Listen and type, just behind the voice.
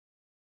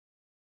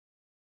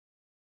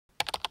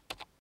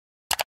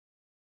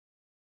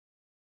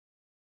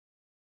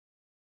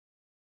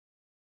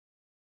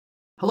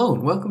Hello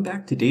and welcome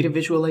back to Data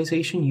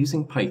Visualization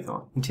using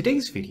Python. In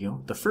today's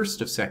video, the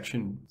first of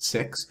section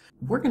 6,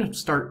 we're going to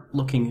start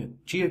looking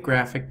at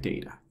geographic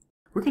data.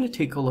 We're going to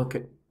take a look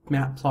at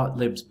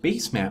Matplotlib's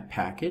base map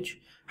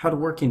package, how to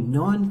work in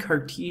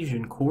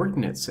non-Cartesian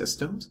coordinate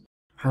systems,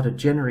 how to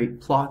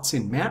generate plots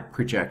in map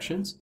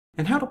projections,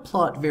 and how to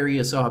plot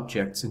various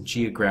objects in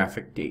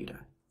geographic data.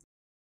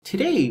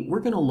 Today, we're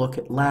going to look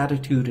at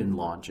latitude and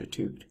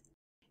longitude.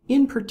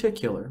 In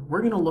particular,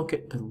 we're going to look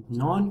at the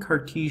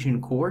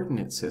non-Cartesian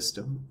coordinate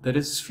system that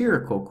is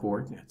spherical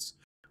coordinates.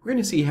 We're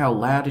going to see how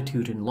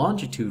latitude and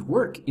longitude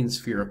work in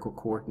spherical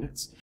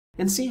coordinates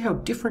and see how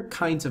different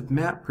kinds of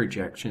map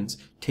projections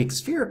take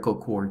spherical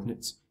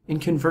coordinates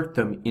and convert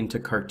them into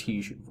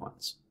Cartesian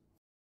ones.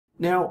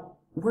 Now,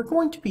 we're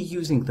going to be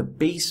using the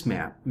base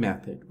map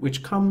method,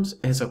 which comes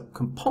as a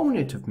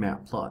component of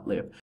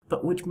Matplotlib,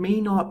 but which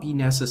may not be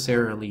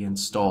necessarily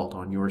installed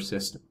on your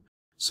system.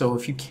 So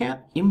if you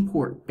can't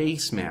import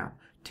base map,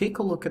 take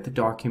a look at the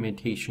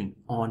documentation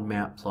on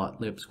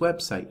Matplotlib's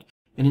website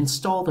and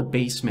install the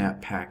base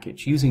map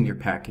package using your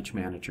package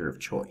manager of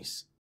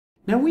choice.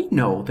 Now we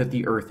know that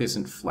the Earth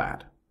isn't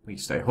flat, at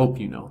least I hope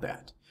you know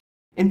that.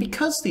 And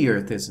because the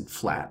Earth isn't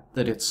flat,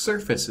 that its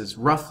surface is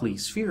roughly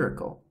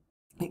spherical,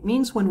 it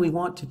means when we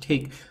want to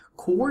take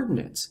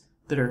coordinates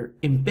that are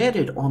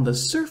embedded on the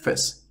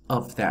surface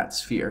of that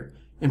sphere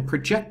and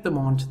project them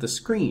onto the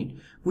screen,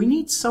 we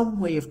need some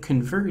way of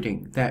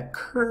converting that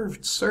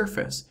curved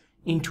surface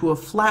into a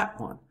flat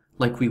one,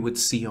 like we would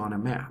see on a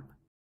map.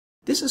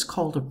 This is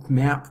called a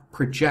map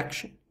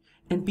projection.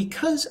 And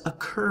because a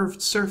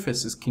curved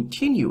surface is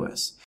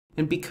continuous,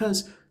 and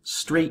because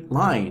straight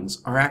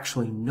lines are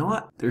actually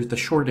not the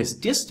shortest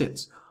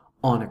distance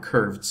on a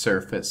curved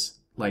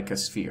surface like a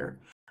sphere,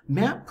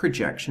 map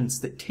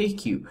projections that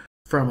take you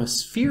from a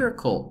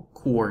spherical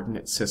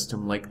coordinate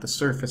system like the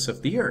surface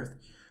of the Earth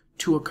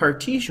to a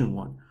Cartesian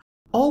one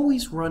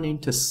always run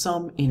into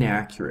some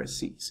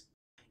inaccuracies.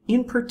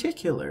 In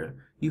particular,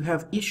 you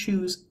have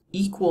issues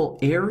equal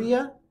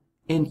area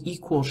and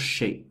equal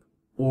shape,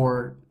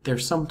 or they're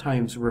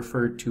sometimes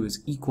referred to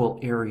as equal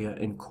area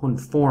and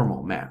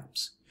conformal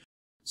maps.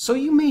 So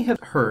you may have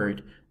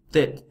heard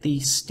that the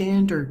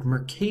standard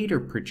Mercator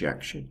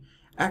projection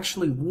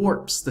actually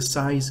warps the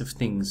size of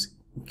things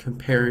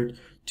compared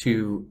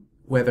to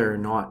whether or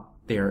not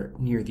they're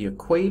near the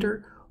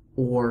equator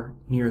or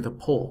near the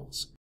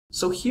poles.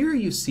 So here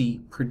you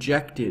see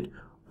projected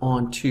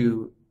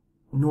onto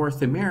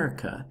North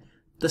America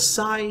the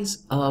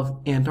size of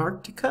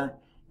Antarctica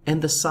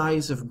and the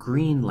size of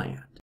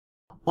Greenland.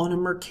 On a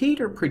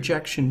Mercator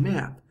projection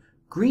map,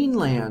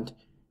 Greenland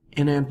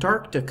and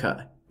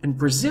Antarctica and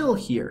Brazil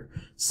here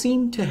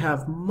seem to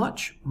have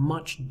much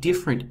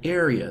different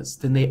areas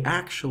than they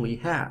actually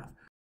have.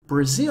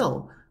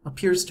 Brazil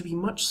appears to be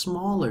much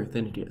smaller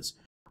than it is,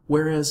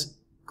 whereas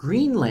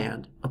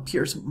Greenland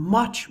appears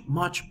much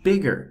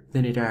bigger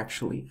than it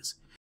actually is.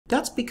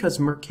 That's because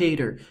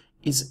Mercator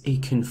is a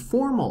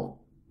conformal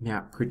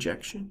map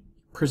projection,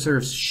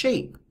 preserves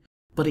shape,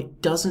 but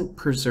it doesn't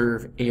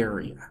preserve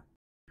area.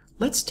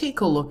 Let's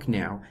take a look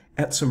now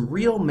at some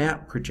real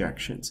map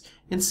projections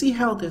and see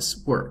how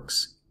this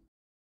works.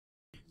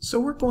 So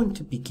we're going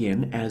to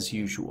begin, as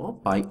usual,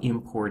 by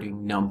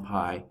importing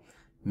NumPy,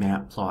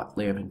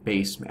 Matplotlib, and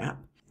basemap.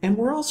 And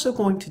we're also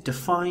going to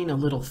define a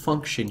little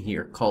function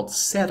here called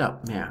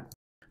setupMap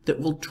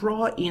that will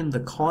draw in the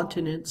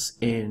continents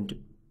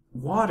and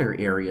water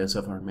areas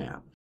of our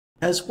map,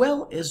 as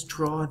well as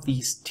draw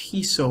these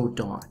TSO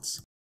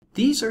dots.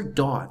 These are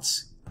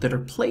dots that are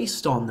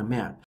placed on the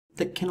map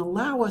that can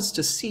allow us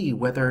to see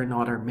whether or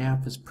not our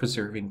map is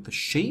preserving the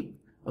shape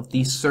of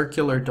these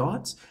circular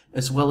dots,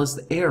 as well as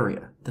the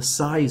area, the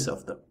size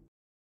of them.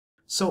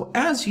 So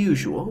as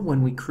usual,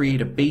 when we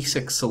create a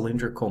basic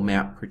cylindrical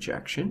map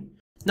projection,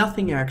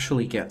 nothing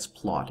actually gets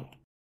plotted.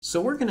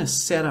 So we're going to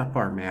set up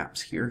our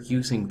maps here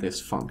using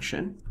this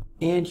function.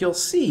 And you'll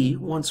see,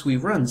 once we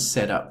run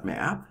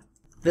setupMap,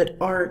 that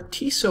our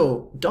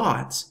TSO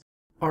dots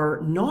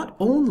are not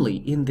only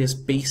in this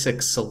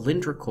basic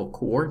cylindrical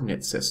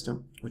coordinate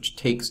system, which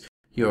takes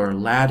your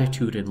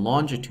latitude and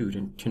longitude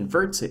and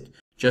converts it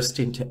just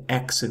into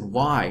X and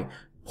Y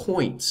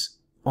points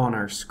on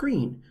our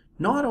screen.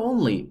 Not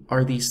only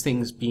are these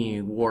things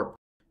being warped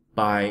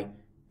by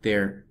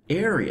their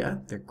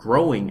area, they're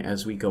growing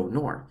as we go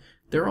north,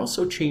 they're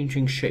also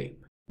changing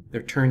shape.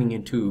 They're turning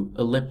into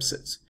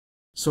ellipses.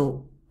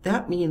 So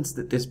that means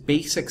that this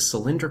basic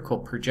cylindrical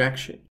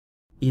projection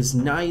is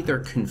neither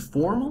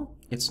conformal,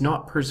 it's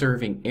not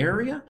preserving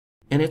area,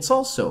 and it's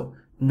also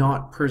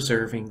not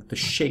preserving the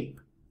shape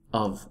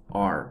of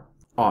our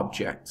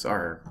objects,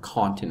 our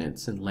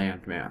continents and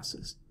land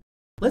masses.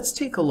 Let's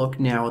take a look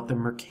now at the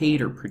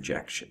Mercator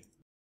projection.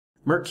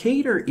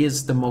 Mercator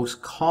is the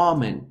most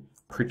common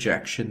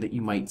projection that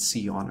you might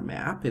see on a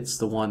map. It's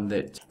the one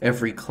that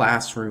every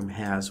classroom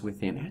has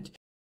within it.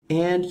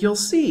 And you'll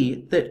see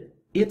that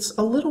it's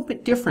a little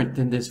bit different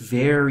than this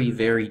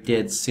very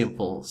dead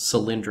simple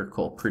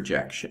cylindrical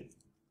projection.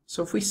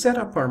 So if we set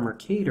up our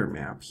Mercator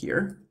map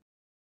here,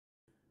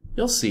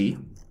 you'll see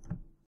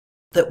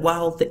that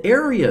while the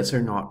areas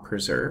are not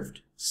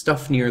preserved,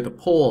 stuff near the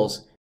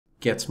poles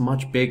gets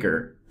much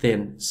bigger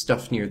than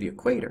stuff near the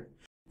equator,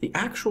 the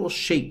actual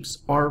shapes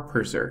are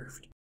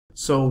preserved.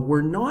 So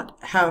we're not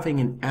having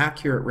an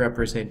accurate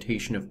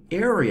representation of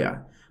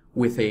area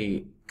with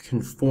a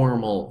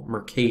conformal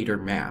Mercator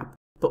map,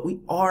 but we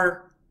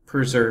are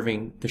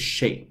preserving the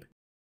shape.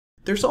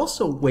 There's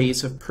also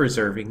ways of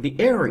preserving the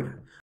area,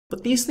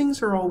 but these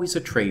things are always a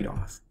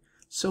trade-off.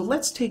 So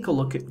let's take a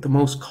look at the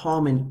most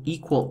common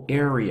equal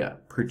area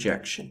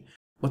projection,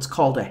 what's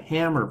called a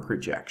hammer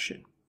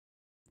projection.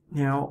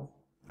 Now,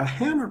 a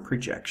hammer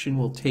projection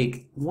will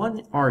take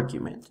one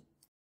argument,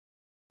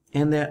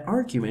 and that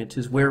argument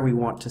is where we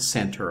want to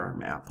center our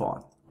map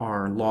on,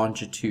 our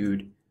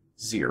longitude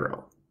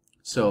 0.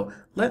 So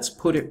let's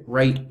put it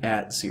right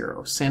at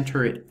 0,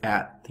 center it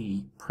at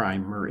the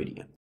prime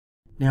meridian.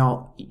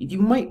 Now, you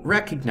might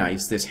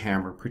recognize this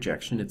hammer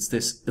projection. It's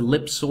this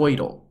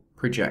ellipsoidal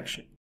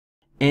projection.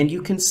 And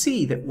you can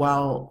see that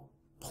while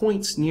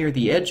points near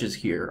the edges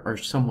here are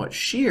somewhat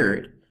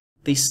sheared,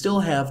 they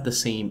still have the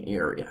same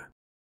area.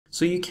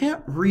 So you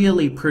can't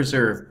really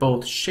preserve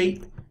both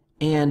shape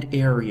and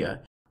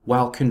area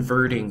while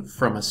converting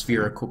from a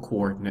spherical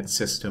coordinate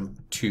system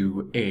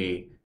to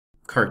a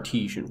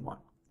Cartesian one.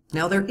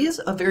 Now, there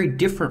is a very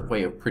different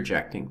way of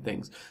projecting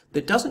things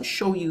that doesn't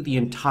show you the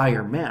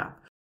entire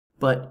map,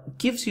 but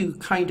gives you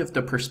kind of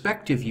the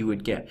perspective you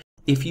would get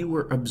if you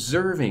were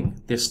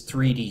observing this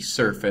 3D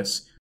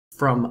surface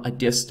from a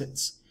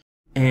distance.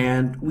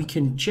 And we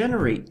can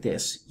generate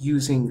this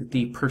using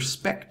the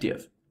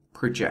perspective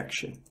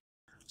projection.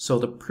 So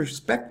the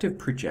perspective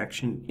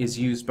projection is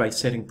used by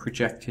setting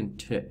projection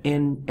to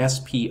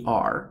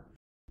NSPR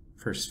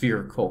for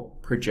spherical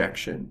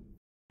projection.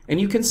 And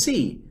you can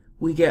see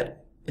we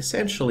get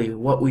essentially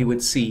what we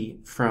would see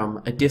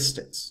from a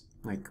distance,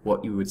 like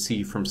what you would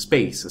see from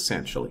space,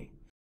 essentially.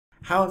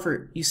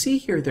 However, you see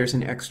here there's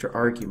an extra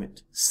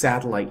argument,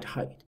 satellite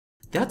height.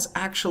 That's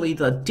actually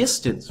the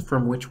distance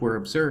from which we're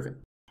observing.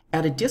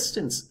 At a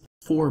distance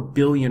 4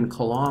 billion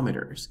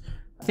kilometers,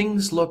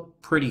 things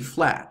look pretty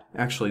flat.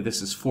 Actually,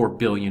 this is 4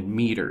 billion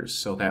meters,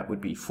 so that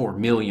would be 4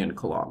 million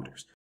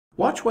kilometers.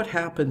 Watch what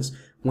happens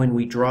when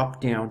we drop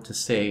down to,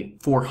 say,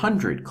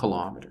 400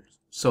 kilometers,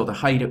 so the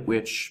height at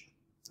which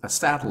a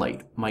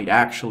satellite might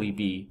actually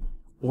be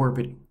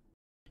orbiting.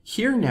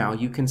 Here now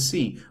you can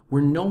see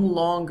we're no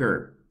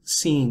longer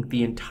seeing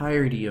the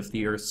entirety of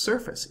the Earth's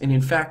surface, and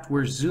in fact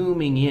we're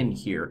zooming in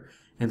here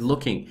and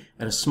looking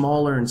at a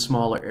smaller and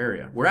smaller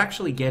area. We're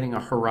actually getting a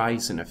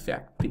horizon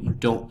effect that you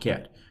don't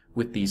get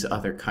with these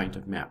other kind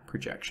of map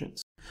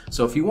projections.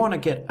 So if you want to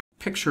get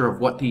a picture of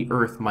what the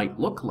Earth might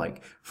look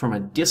like from a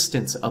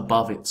distance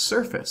above its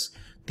surface,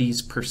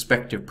 these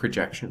perspective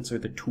projections are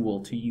the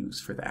tool to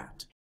use for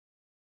that.